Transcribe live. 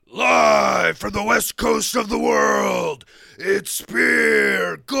Live from the west coast of the world, it's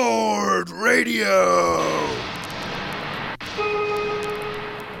Spear Gourd Radio.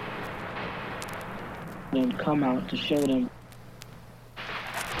 And come out to show them.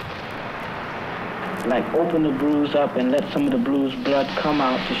 Like open the bruise up and let some of the bruised blood come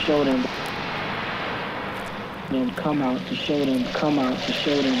out to show them. Then come out to show them, come out to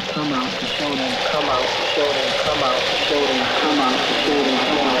show them, come out to show them, come out to show them, come out to show them, come out to show them, come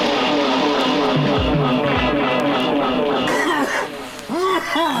out to show them.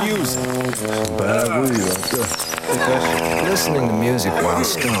 Music. Bad weed out there. Listening to music while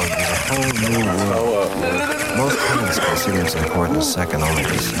stoned is a whole new world. Most parents consider its importance second only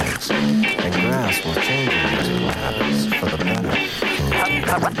to sex. And grass will change your musical habits for the better.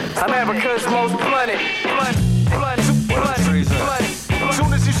 America's most blunted.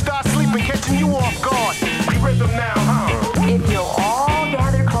 Soon as you start sleeping, catching you off guard. We rhythm now, huh? If you'll all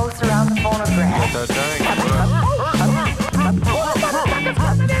gather close around the phonograph.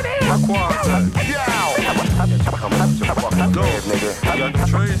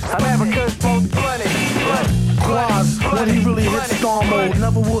 America's most blunted. Quaz, when he really hits star mode,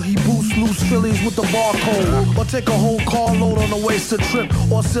 never will he boost loose Phillies with the barcode, or take a whole carload on a wasted trip,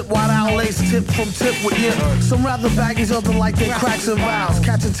 or sip White Owl lace tip from tip with yip. Some rather baggies, other like they cracks and vows.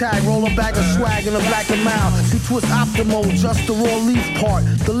 Catch a tag, roll a bag of swag in a black and mild. See twist optimal, just the raw leaf part.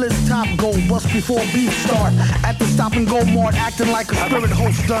 The list top go, bust before beef start. At the stop and go mart, acting like a spirit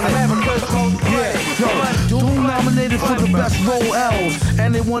host done it. Yeah, yo, Doom nominated for the best role L's,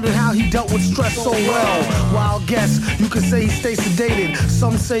 and they wondered how he dealt with stress so well. Wild guess, you could say he stays sedated.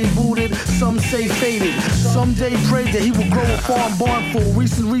 Some say booted, some say faded. Someday prayed that he would grow a farm barn full.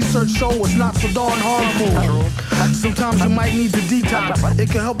 Recent research show it's not so darn harmful. Sometimes you might need to detox. It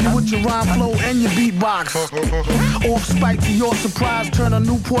can help you with your rhyme flow and your beatbox. Off spike to your surprise, turn a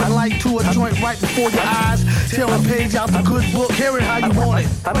Newport light to a joint right before your eyes. Tear a page out the good book, hear it how you want it.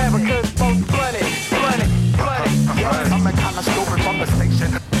 America's most blunted. I'm a kind of stupid from the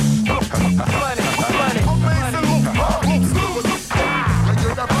station.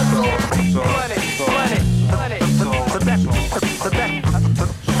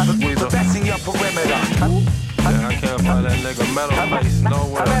 The best in your perimeter. I can't find that nigga metal face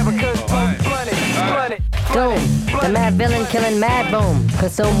nowhere. America's most blunted. Doom, the mad villain killing mad boom.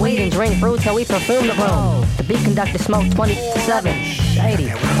 Consume weed and drink brew till we perfume the room. The beat conductor smoke 27. Shady.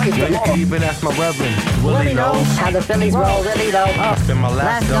 You can even ask my reverend. Willie knows how the Phillies roll really though. It's been my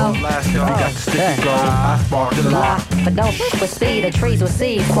last dough. He got the sticky gold. I sparked it a lot. But don't with speed, the trees with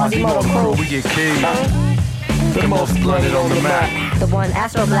seeds. Quasimodo crew. We get keys. The most blunted on the map. The one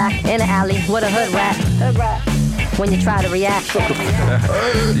Astro Black in the alley with a hood rat. When you try to react.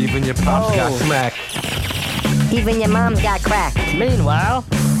 Even your pops got smacked. Even your mom's got cracked. Meanwhile,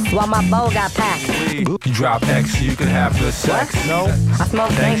 while my bow got packed. You drop X, you can have good sex. No, I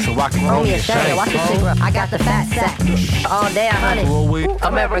smoke Thanks, drink. so I can Roll roll me a your shade. shank. Watch your shit. I got the fat sack. All day I hunt it.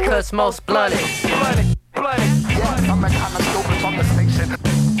 America's most blunted. I'm a kind of stupid from the station.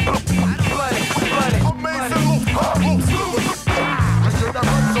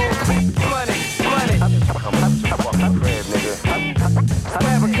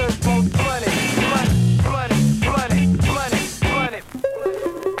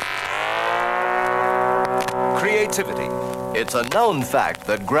 Creativity. It's a known fact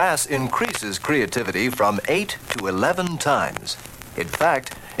that grass increases creativity from 8 to 11 times. In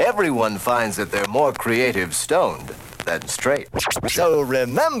fact, everyone finds that they're more creative stoned than straight. So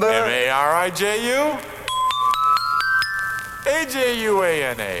remember... M-A-R-I-J-U?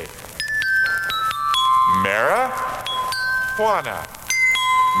 A-J-U-A-N-A. Marijuana.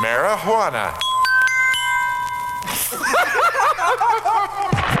 Marijuana.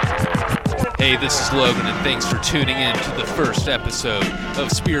 Hey, this is Logan, and thanks for tuning in to the first episode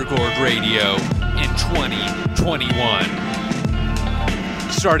of Spear Gourd Radio in 2021.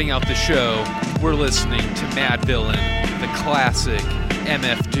 Starting out the show, we're listening to Mad Villain, the classic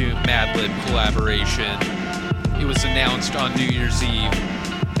MF Doom Madlib collaboration. It was announced on New Year's Eve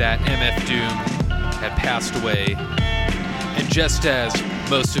that MF Doom had passed away, and just as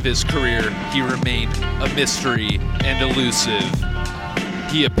most of his career, he remained a mystery and elusive.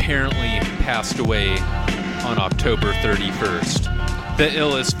 He apparently passed away on October 31st. The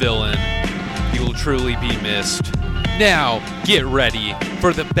illest villain. He will truly be missed. Now, get ready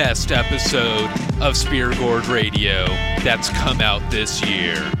for the best episode of Spear Gourd Radio that's come out this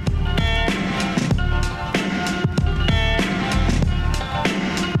year.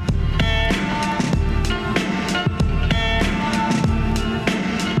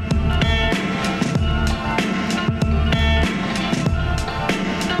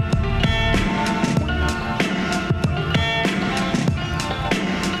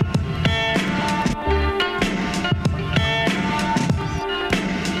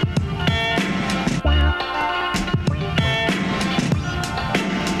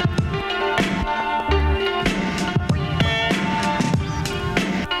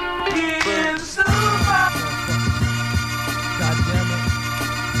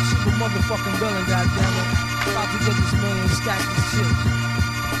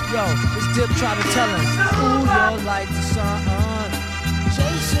 Yo, this dip try to tell him, ooh, you're like the sun,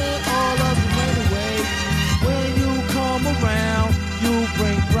 chasing all of the rain away. When you come around, you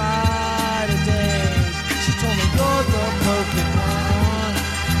bring brighter days. She told me you're the perfect one.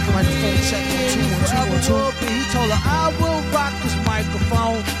 Microphone check 1 2 1 2 1 2. He told her I will rock this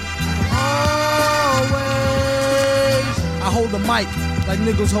microphone always. I hold the mic like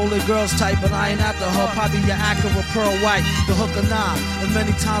niggas hold their girls tight, but I ain't after her. Probably your Acura Pearl White, the hook or nah. As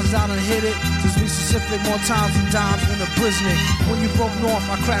many times I done hit it, just be specific more times than dimes in a Brisnik. When you broke north,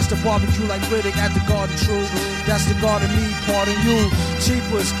 I crashed the barbecue like Riddick at the Garden True. That's the garden me, pardon you.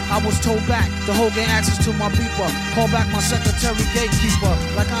 Cheapers, I was told back. The whole gang access to my beeper. Call back my secretary gatekeeper.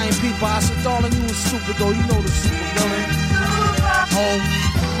 Like I ain't peeper. I said, darling, you was stupid though. You know the super villain. Home.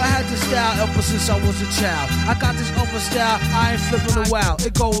 I had this style ever since I was a child. I got this other style, I ain't flipping a wow.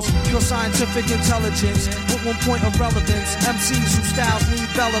 It goes pure scientific intelligence with 1 point of relevance. MCs whose styles need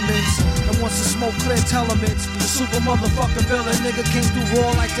elements, and once the smoke clear elements, the super motherfucking villain nigga came through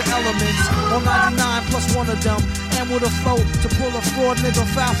raw like the elements. On 99 plus one of them, and with a flow to pull a fraud nigga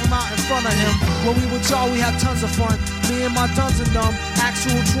foul from out in front of him. When we with y'all, we had tons of fun. Me and my duns and them,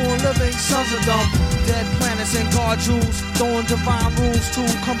 actual true and living sons of them. Dead planets and guard jewels, throwing divine rules to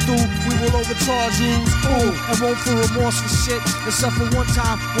come through. We will overcharge you. Ooh, I won't feel remorse for shit. Except for one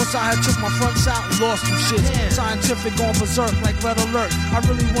time, once I had took my fronts out and lost some shit. Scientific on berserk like red alert. I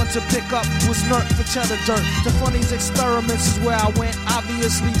really want to pick up was nerd for cheddar dirt. The funniest experiments is where I went,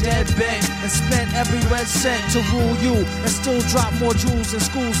 obviously dead bent, and spent every red cent to rule you, and still drop more jewels than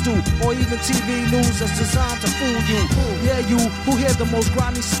schools do, or even TV news that's designed to fool you. Yeah, you who hear the most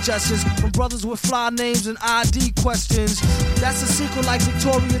grimy suggestions from brothers with fly names and ID questions. That's a secret like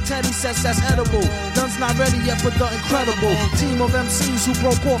Victoria Teddy says that's edible. Duns not ready yet for the incredible team of MCs who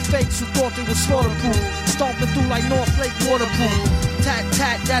broke off fakes who thought they were slaughterproof, stomping through like North Lake waterproof. Tat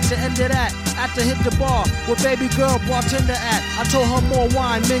tat, that's the end of that. After hit the bar where baby girl bartender at, I told her more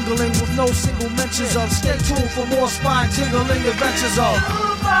wine mingling with no single mentions of. Stay tuned for more spine tingling adventures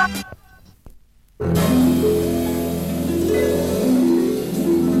of.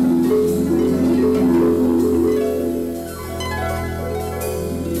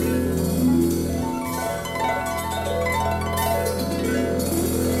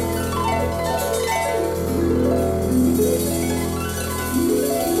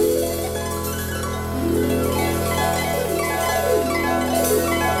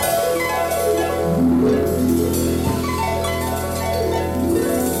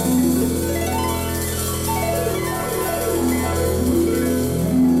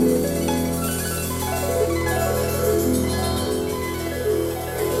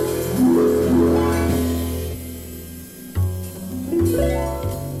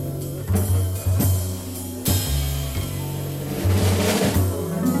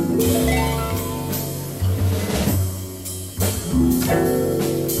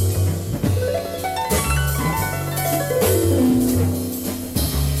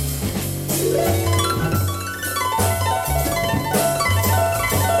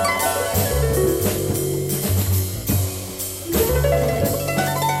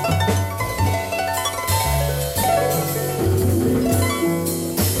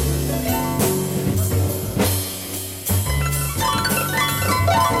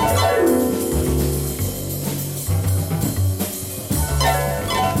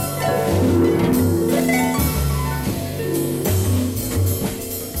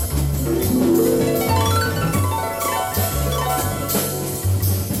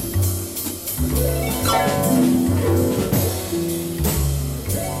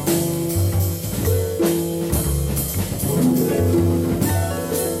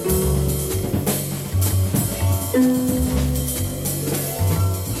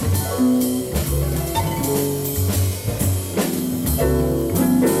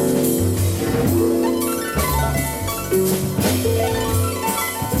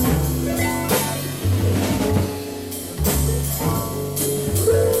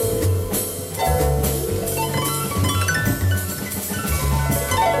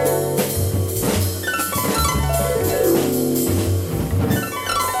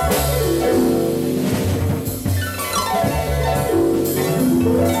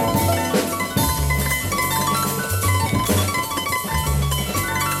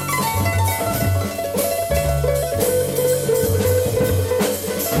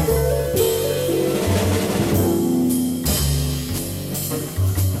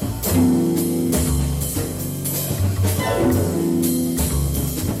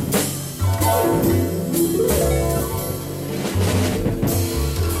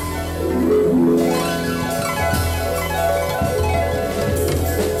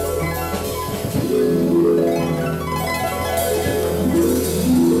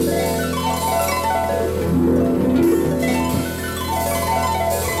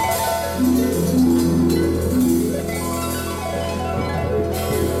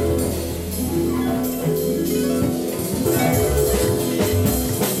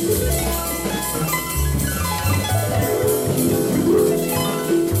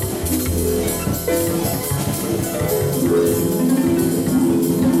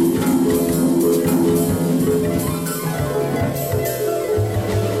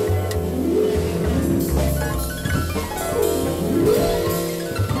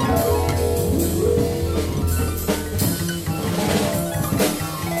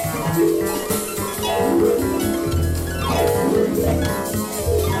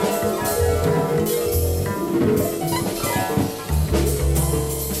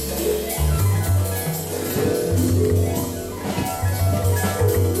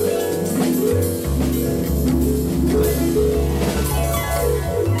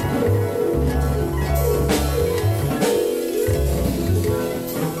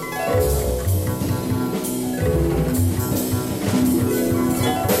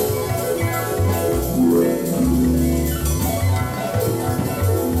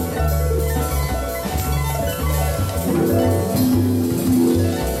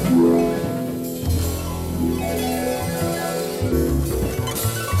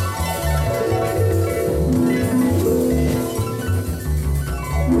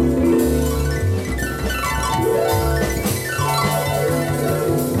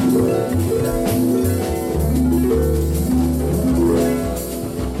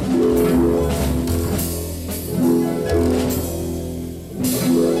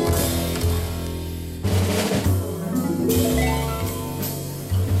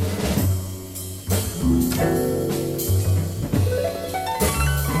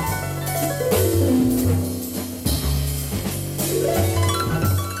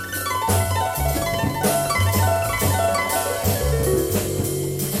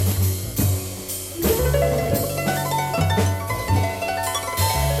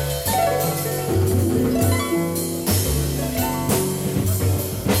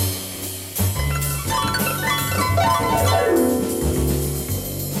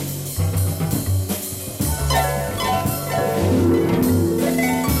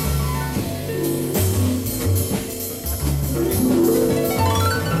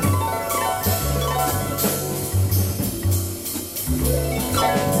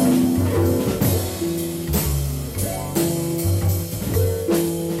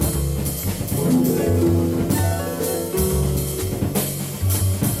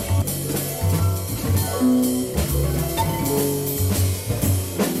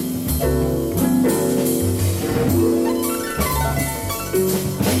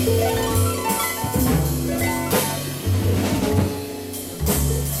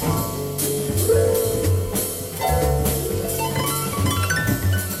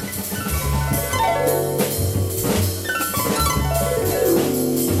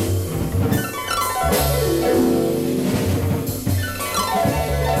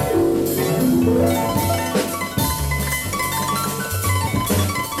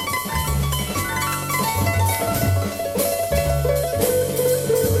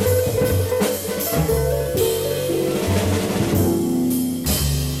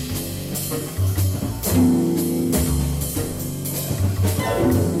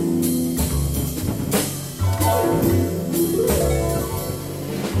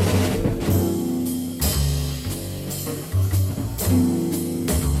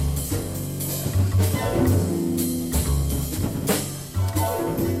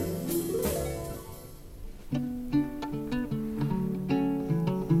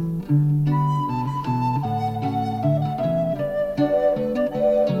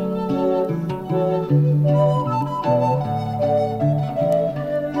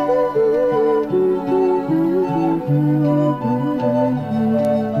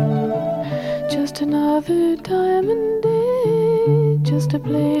 another diamond day, just a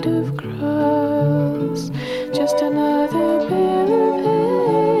blade of grass, just another bale of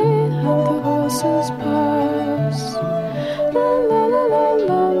hay, and the horses pass. La la la la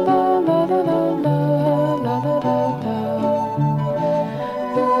la la la la la la la la la.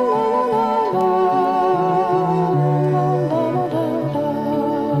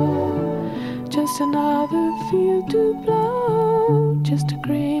 Just another field to plow, just a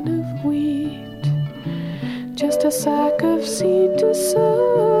grain of wheat, just a sack of seed to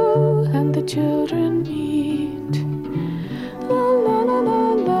sow, and the children eat. La la la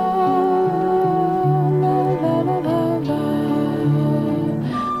la la, la la la la la,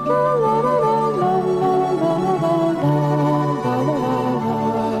 la la la la la, la la la la.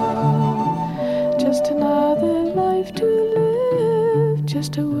 Just another life to live,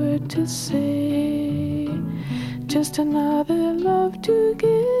 just a word to say, just another love to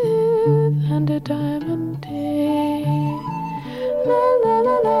give, and a diamond day. La la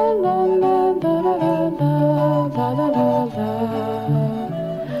la la la la la la la.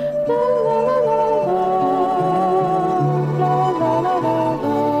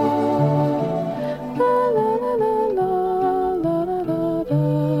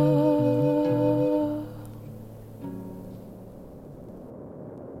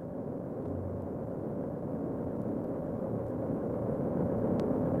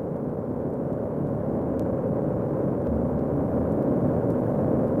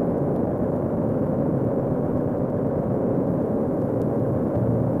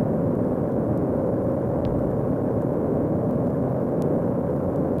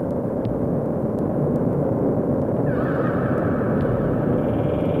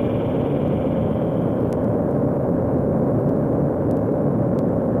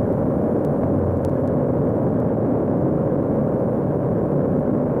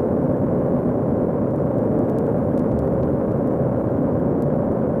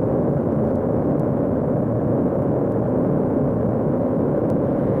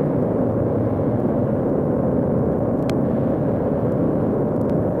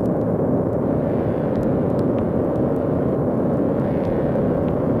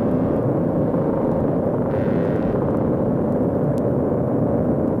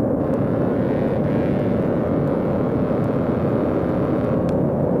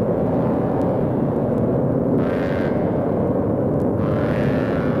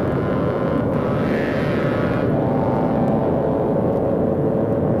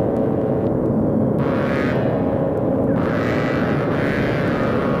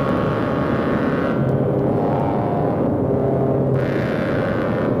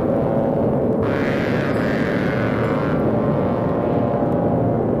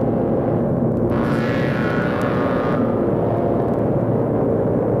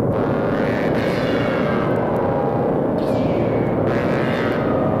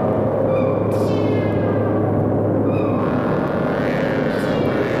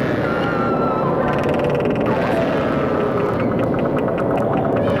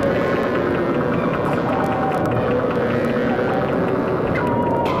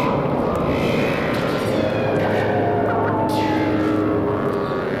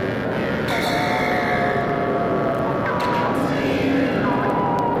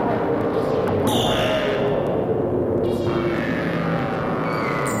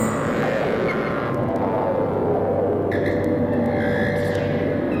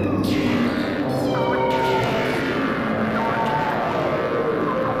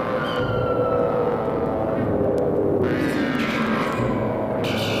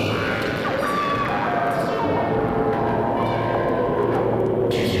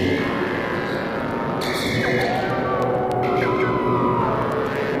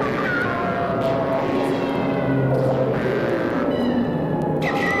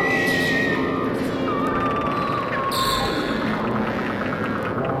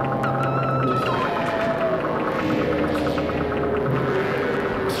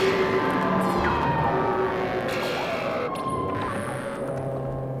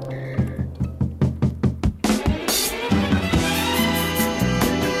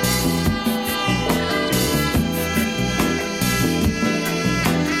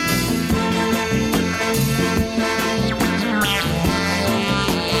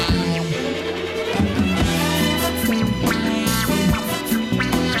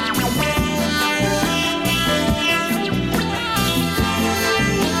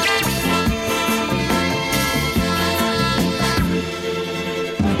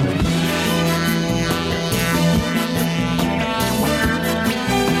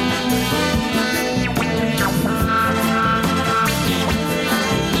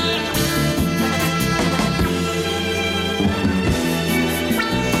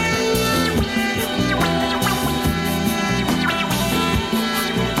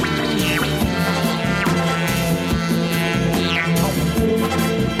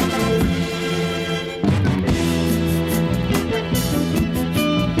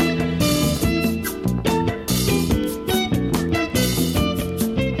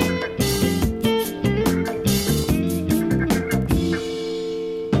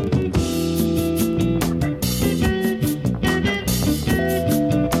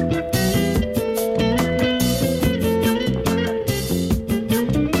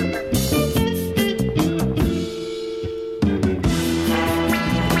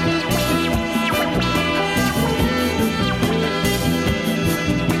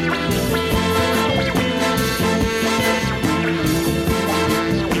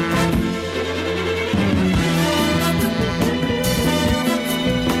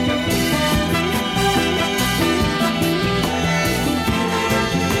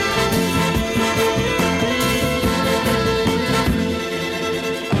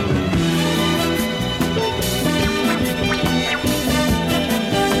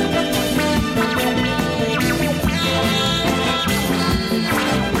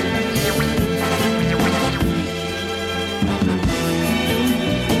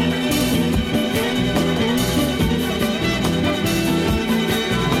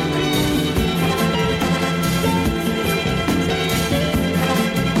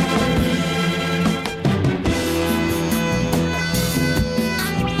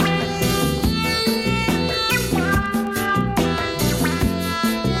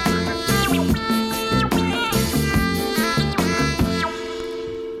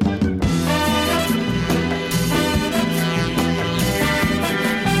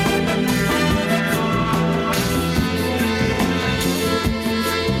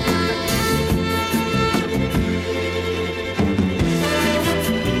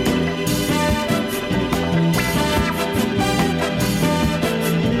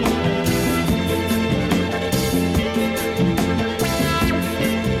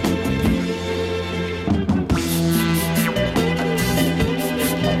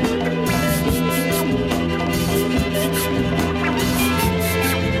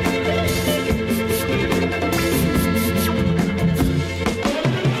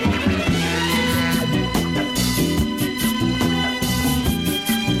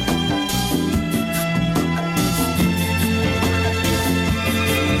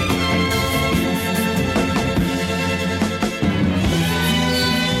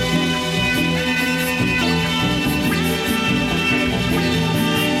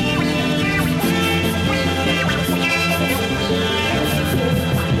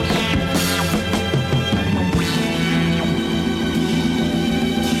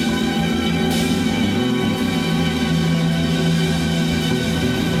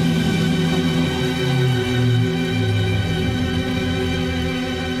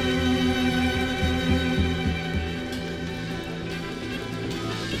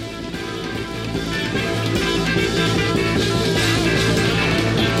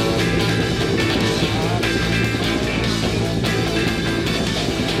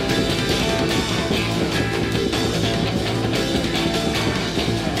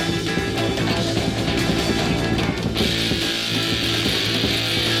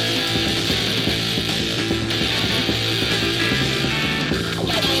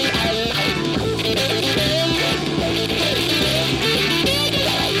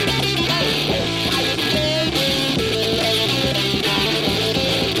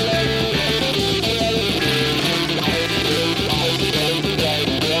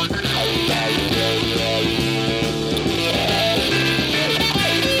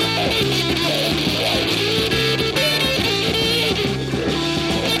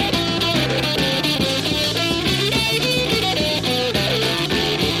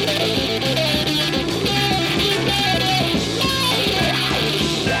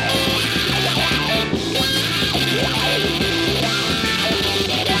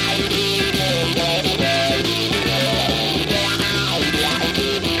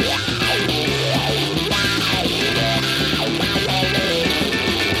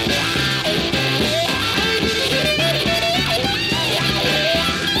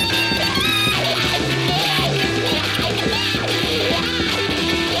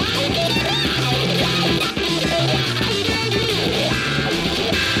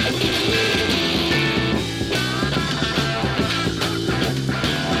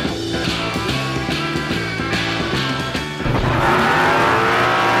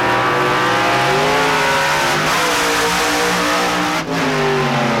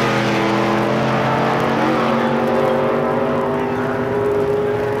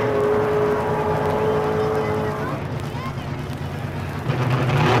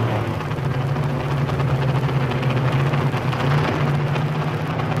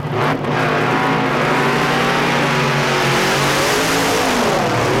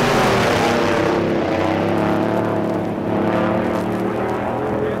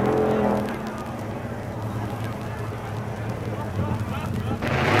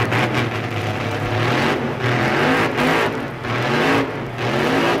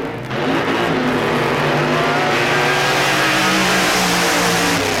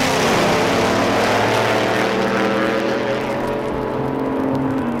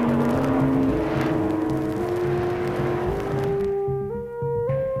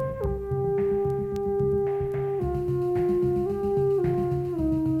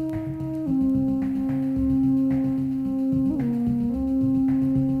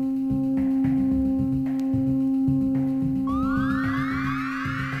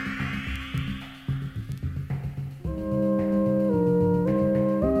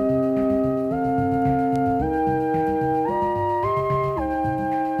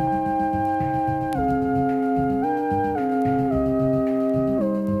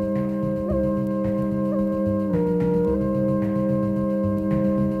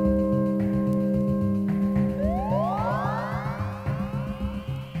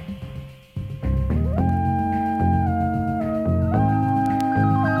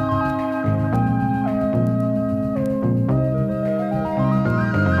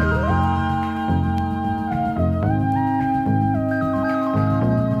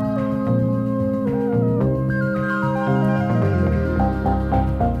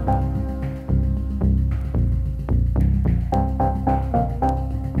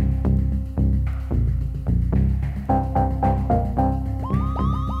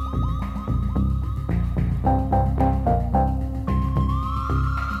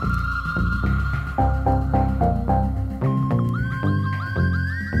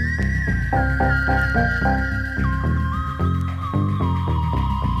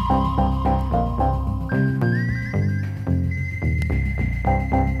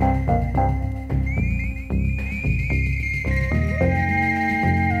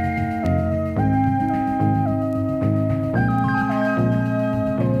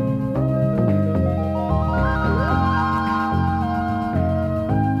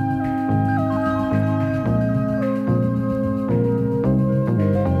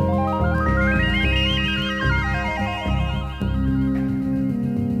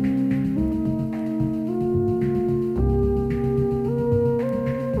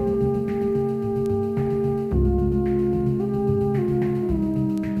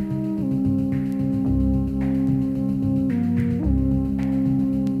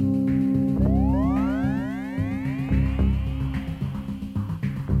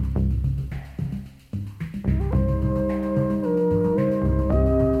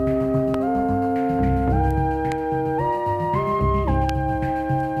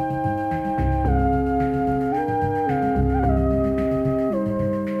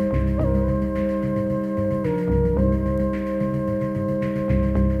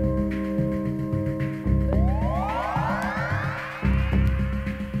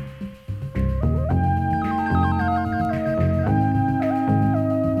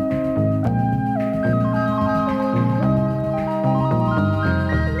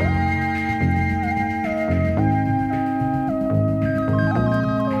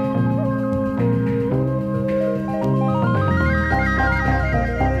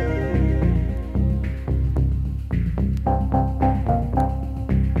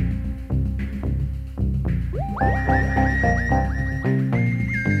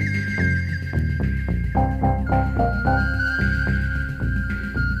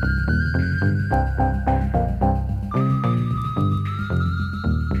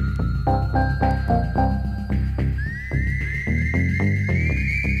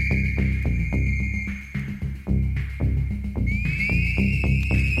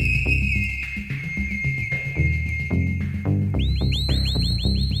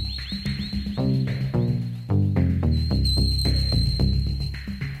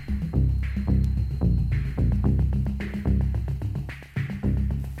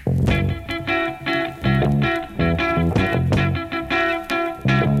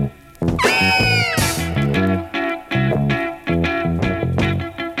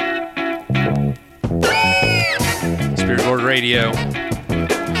 Radio.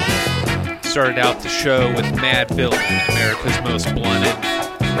 Started out the show with Madvillain, America's Most Blunted.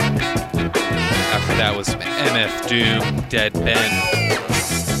 After that was MF Doom, Dead Ben.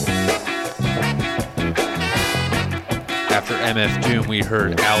 After MF Doom, we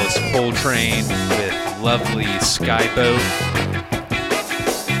heard Alice Coltrane with Lovely Skyboat.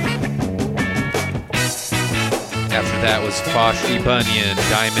 After that was Foshie Bunyan,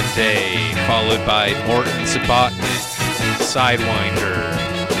 Diamond Day, followed by Morton Subotnick, Sidewinder.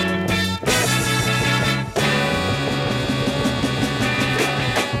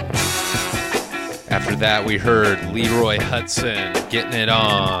 After that, we heard Leroy Hudson, Getting It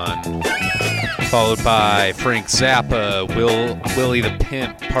On, followed by Frank Zappa, Willie the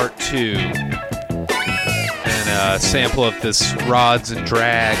Pimp, Part 2, and a sample of this Rods and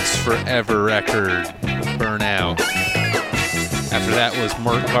Drags Forever record, Burnout. After that was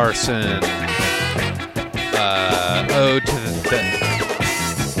Mark Garson, Ode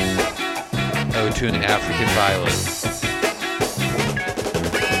to an African Violet.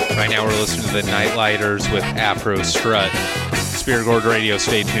 Right now we're listening to the Nightlighters with Afro Strut. Spirit Gourd Radio,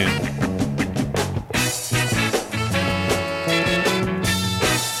 stay tuned.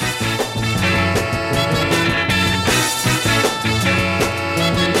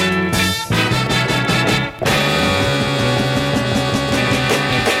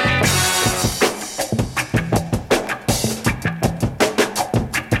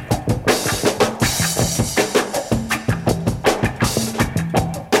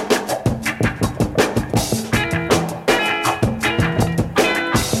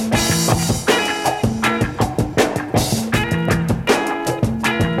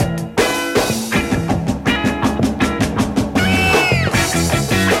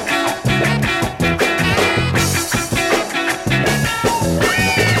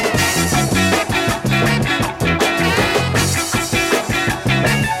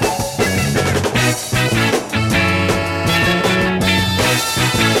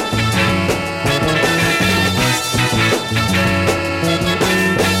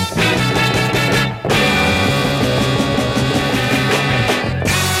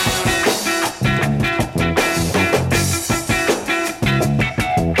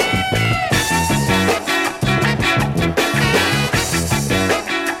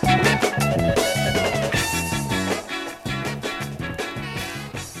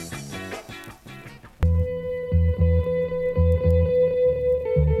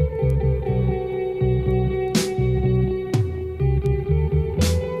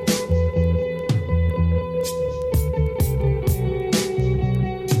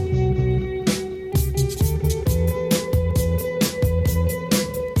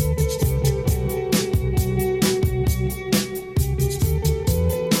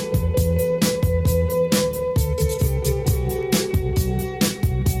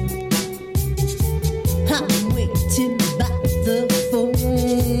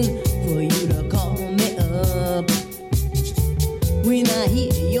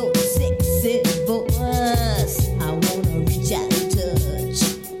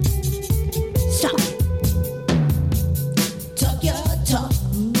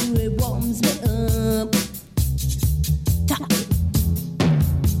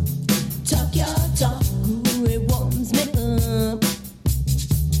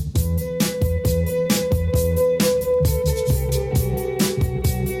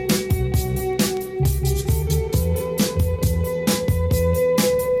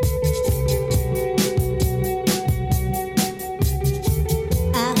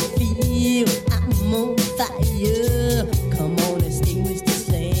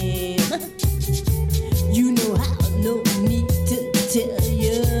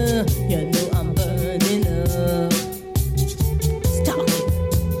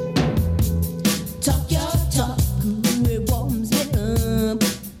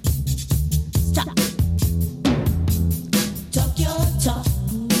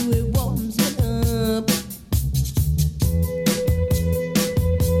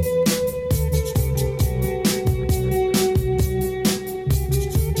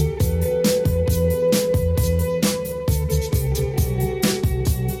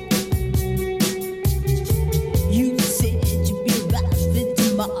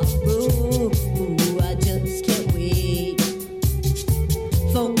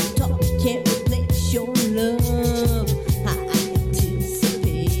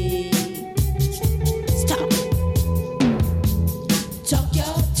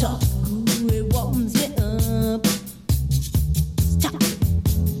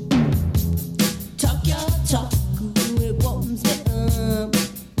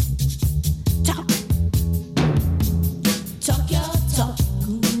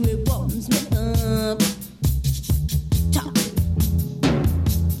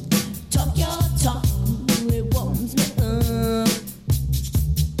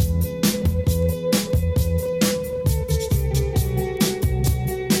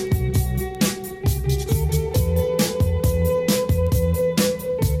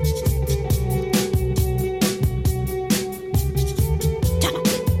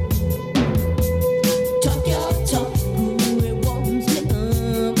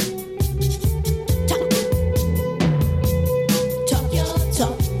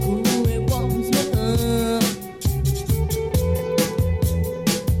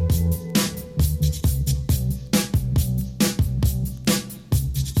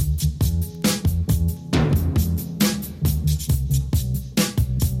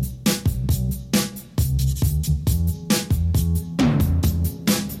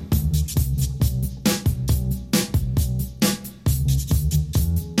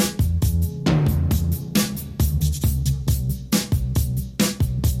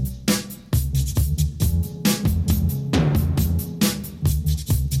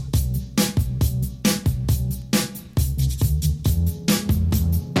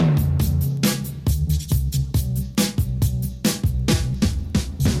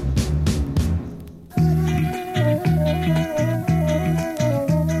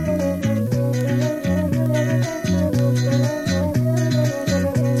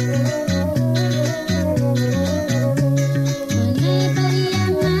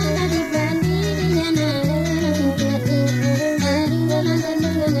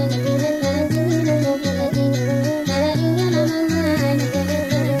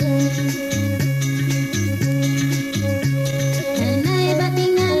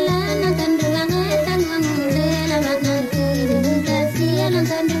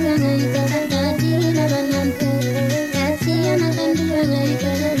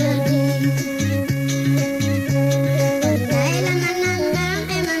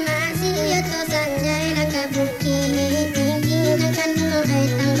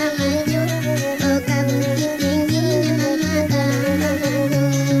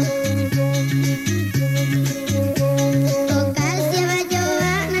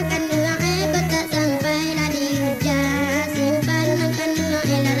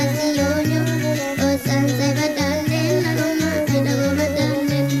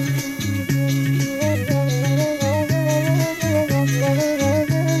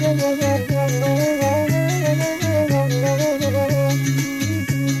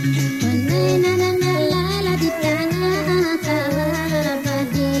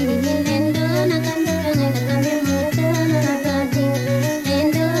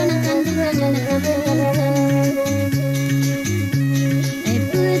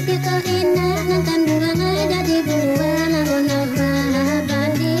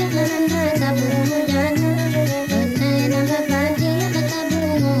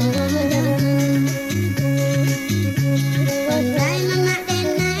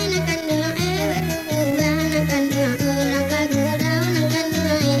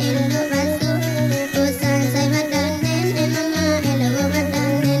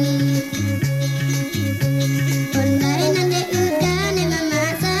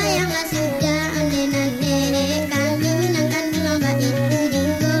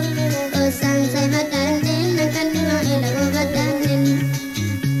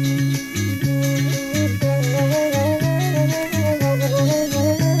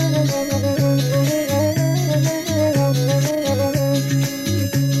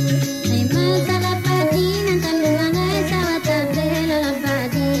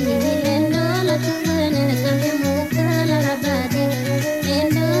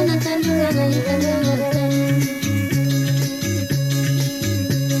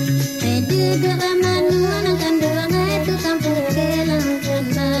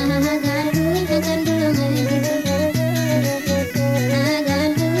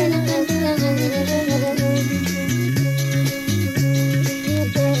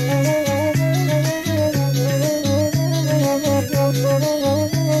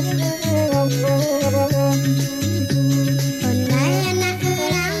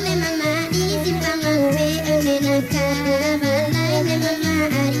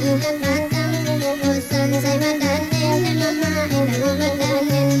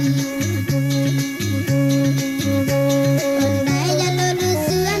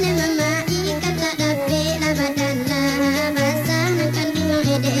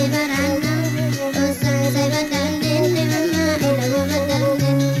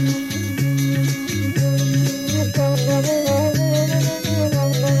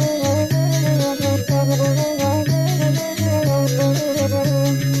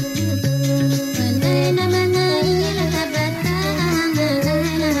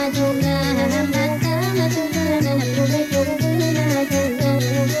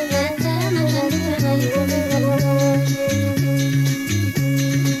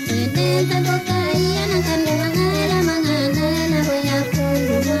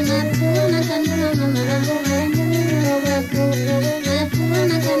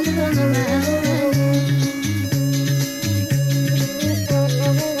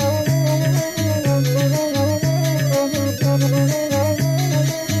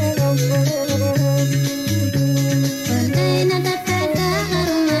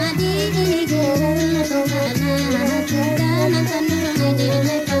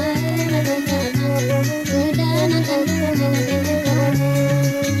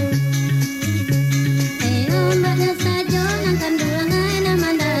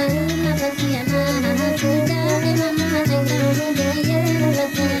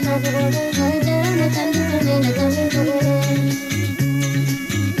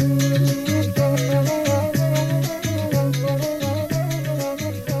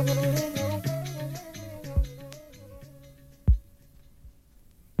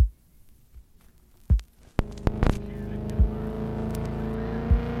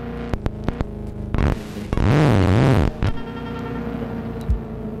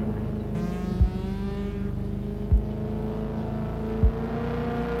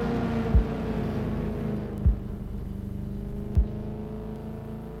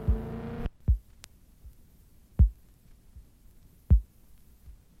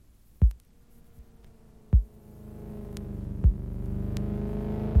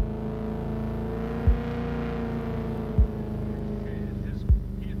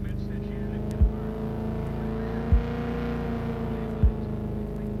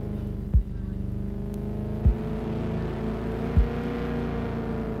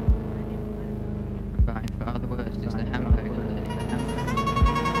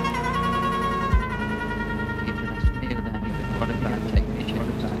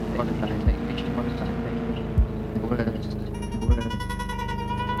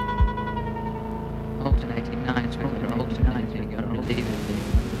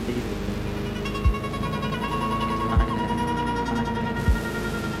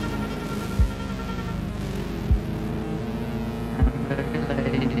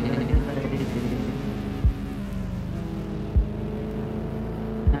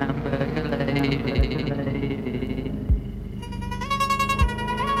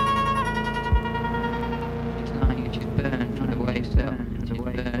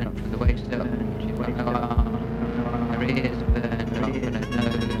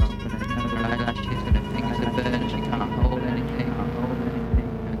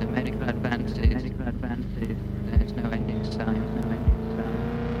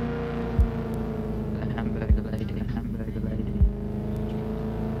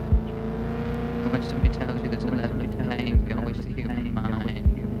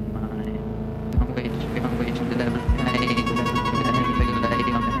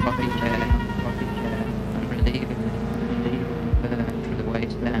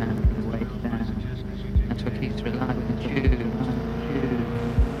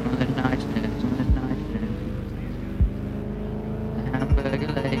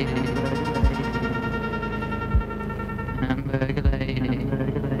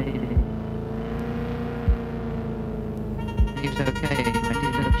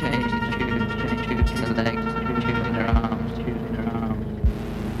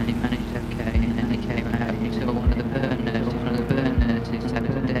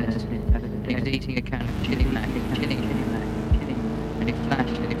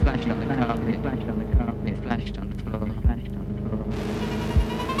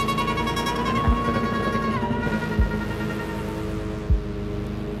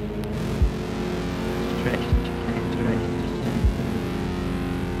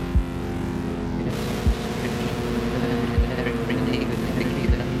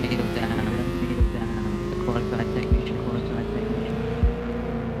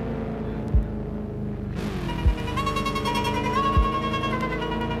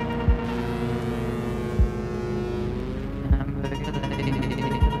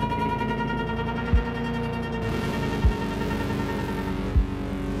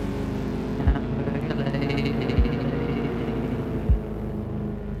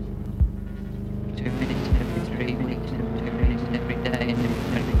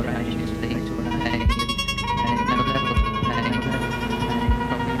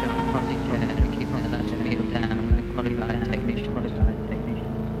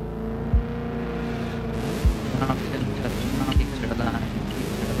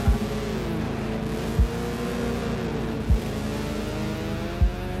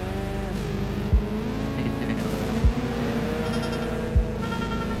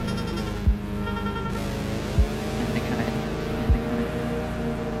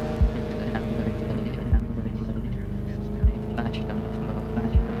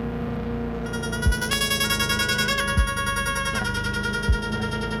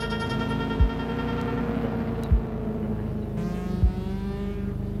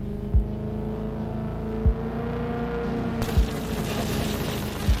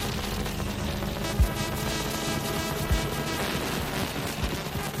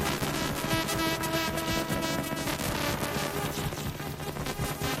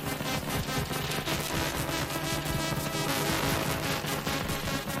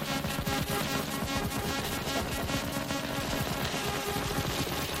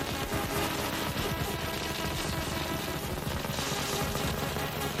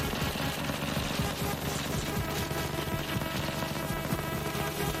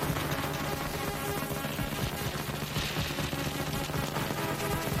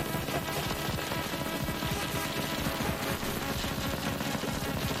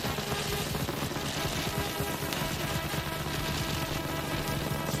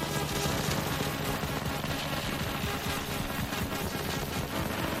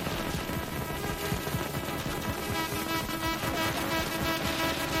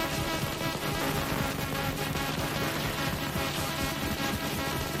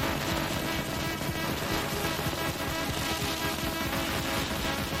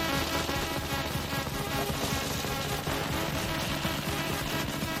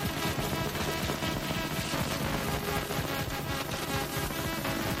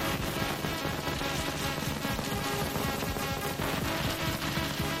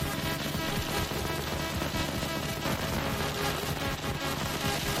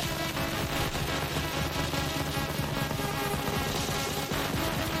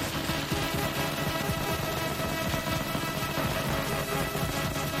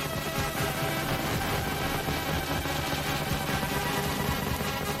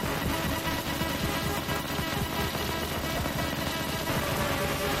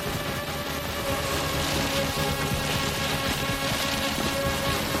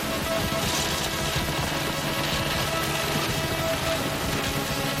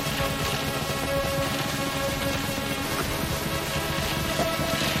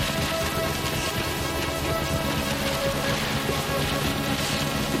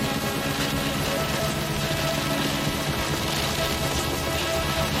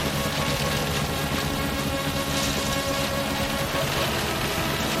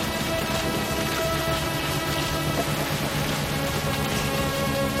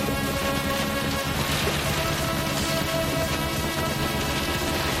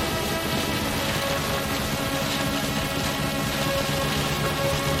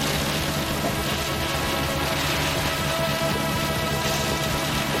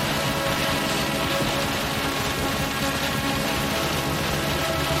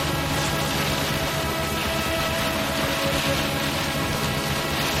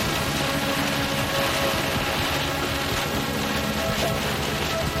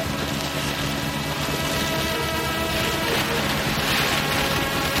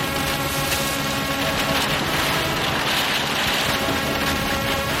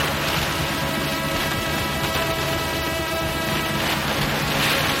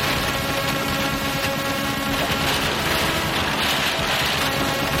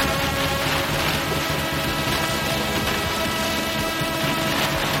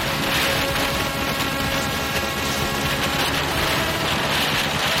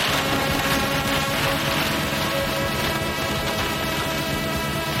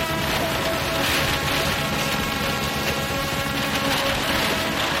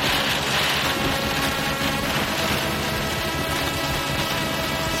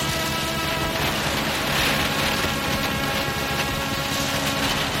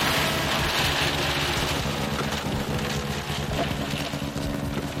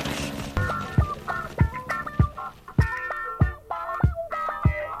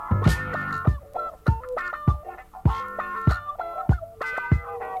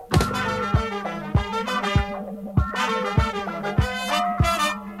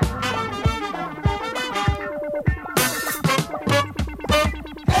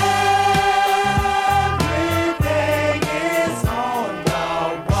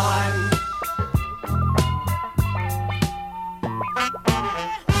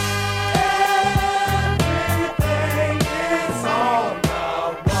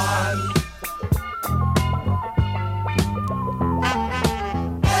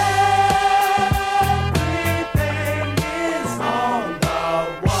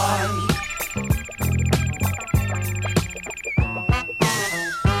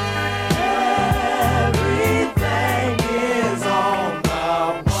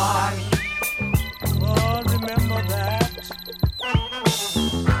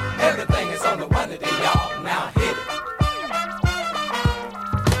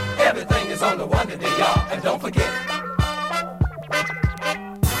 is on the one today, y'all, and don't forget it.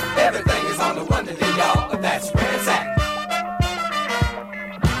 Everything is on the one today, y'all, and that's where it's at.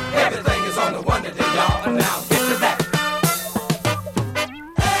 Everything is on the one today, y'all, and now get to that.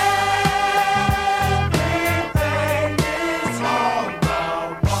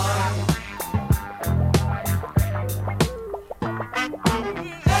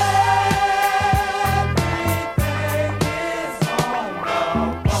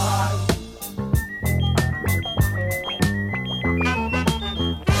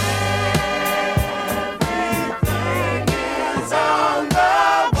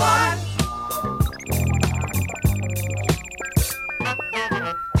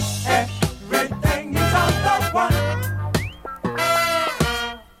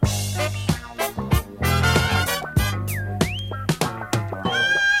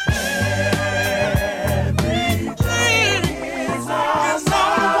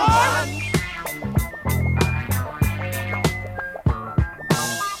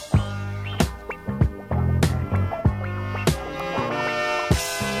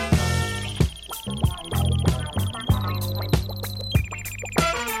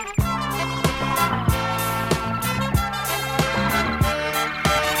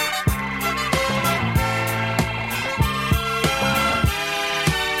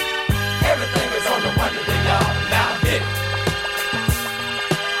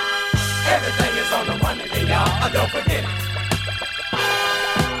 Don't forget it.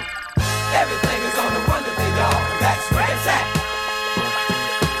 Everything is on the one today, y'all. That's where it's at.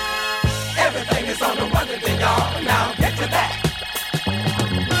 Everything is on the one today, y'all. Now get to that.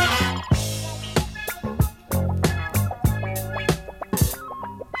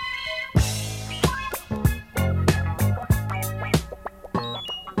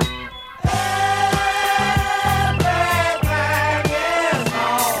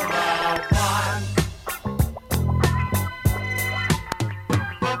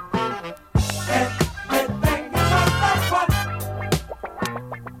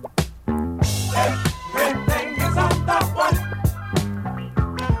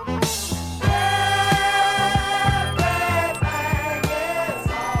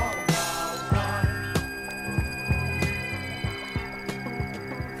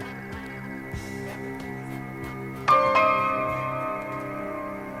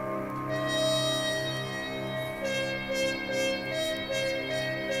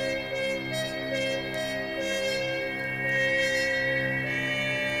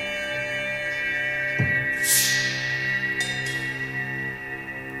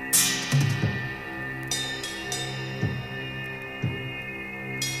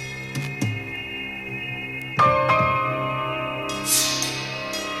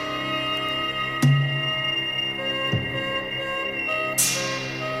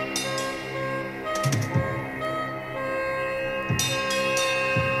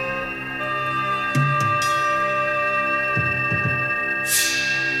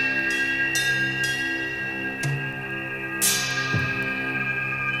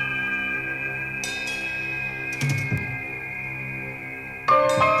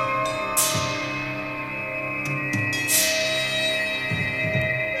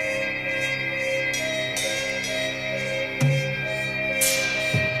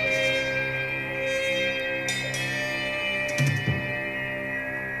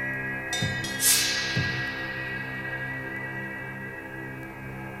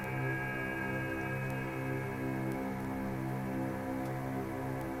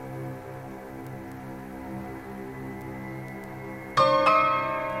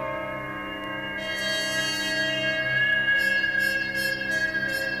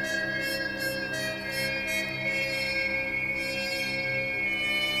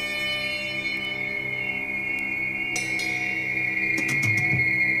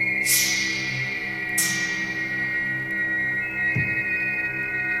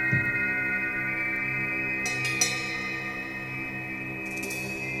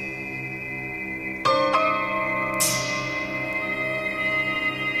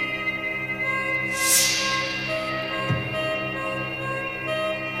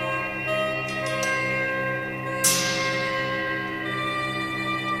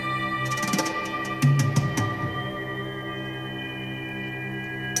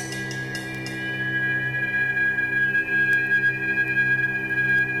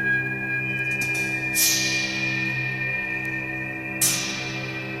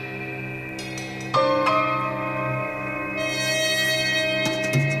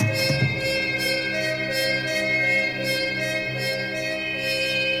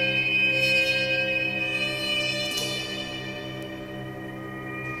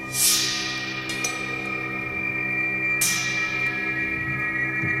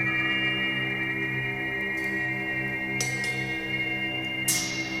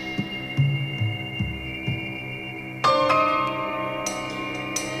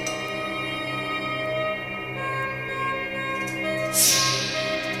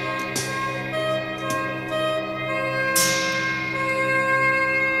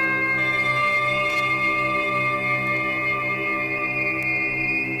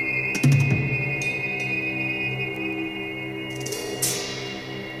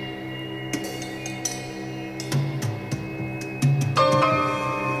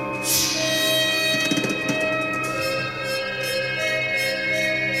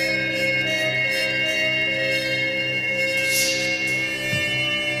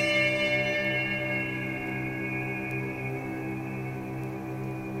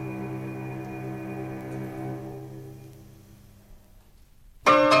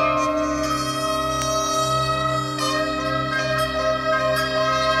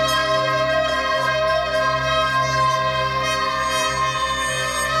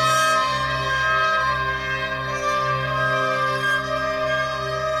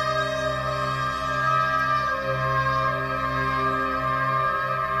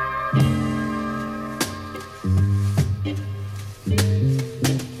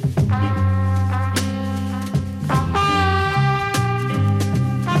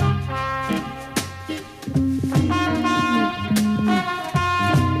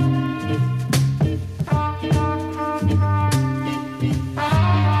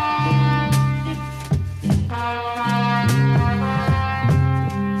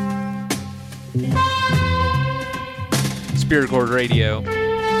 Spirit Gourd Radio.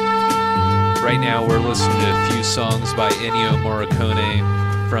 Right now we're listening to a few songs by Ennio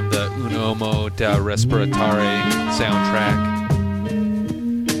Morricone from the Un Uomo da Respiratore soundtrack.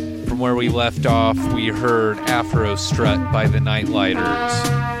 From where we left off, we heard Afro Strut by the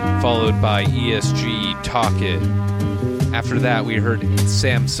Nightlighters, followed by ESG Talk It. After that, we heard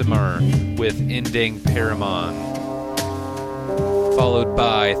Sam Simmer with Indang Paramon, followed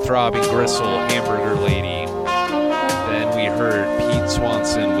by Throbbing Gristle, Hamburger Lady. Then we heard Pete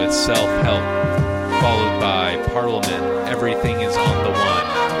Swanson with Self-Help, followed by Parliament, Everything is on the One.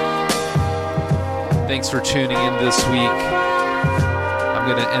 Thanks for tuning in this week. I'm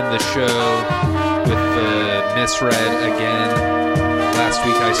going to end the show with the Misread again. Last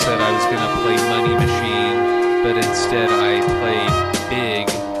week I said I was going to play Money Machine, but instead I played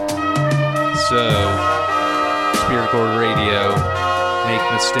Big. So, Spirit Gourd Radio, make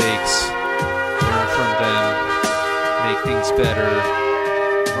mistakes, learn from them, make things better,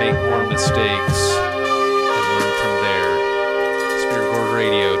 make more mistakes, and learn from there. Spirit Gourd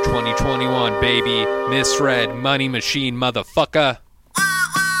Radio 2021, baby. Misread, Money Machine, motherfucker.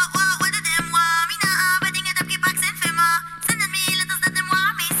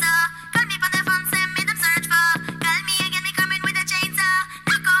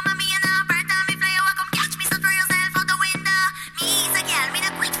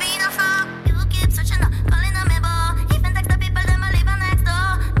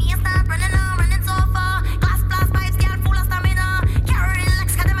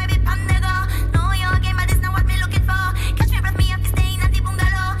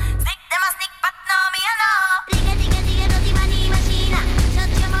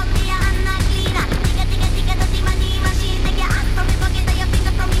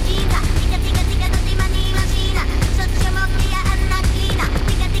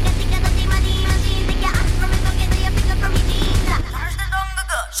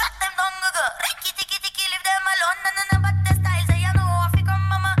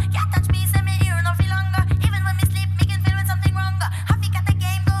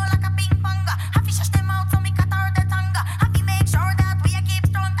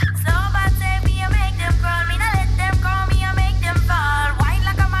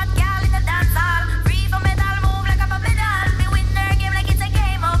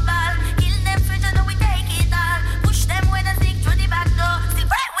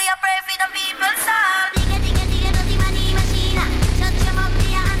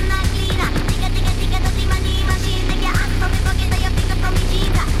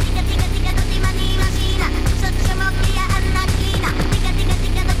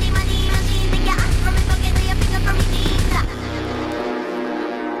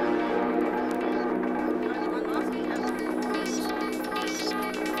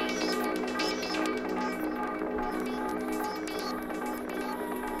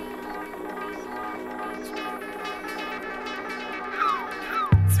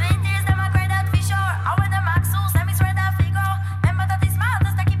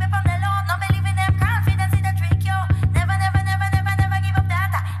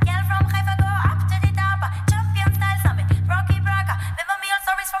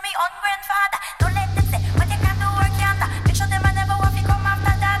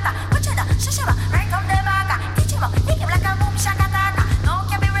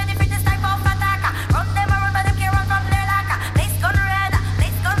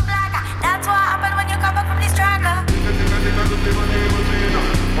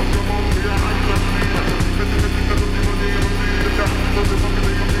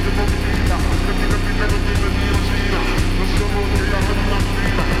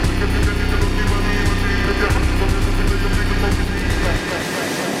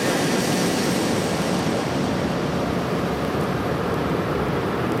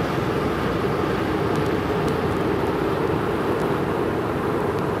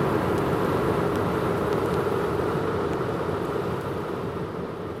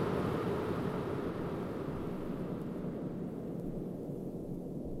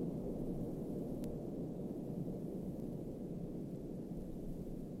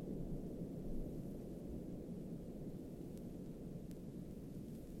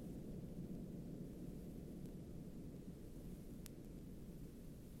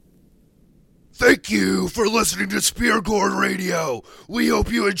 Thank you for listening to Spirit Gourd Radio. We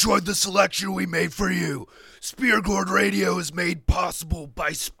hope you enjoyed the selection we made for you. Spirit Gourd Radio is made possible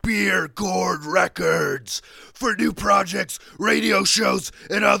by Spirit Gourd Records. For new projects, radio shows,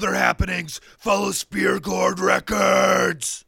 and other happenings, follow Spirit Gourd Records.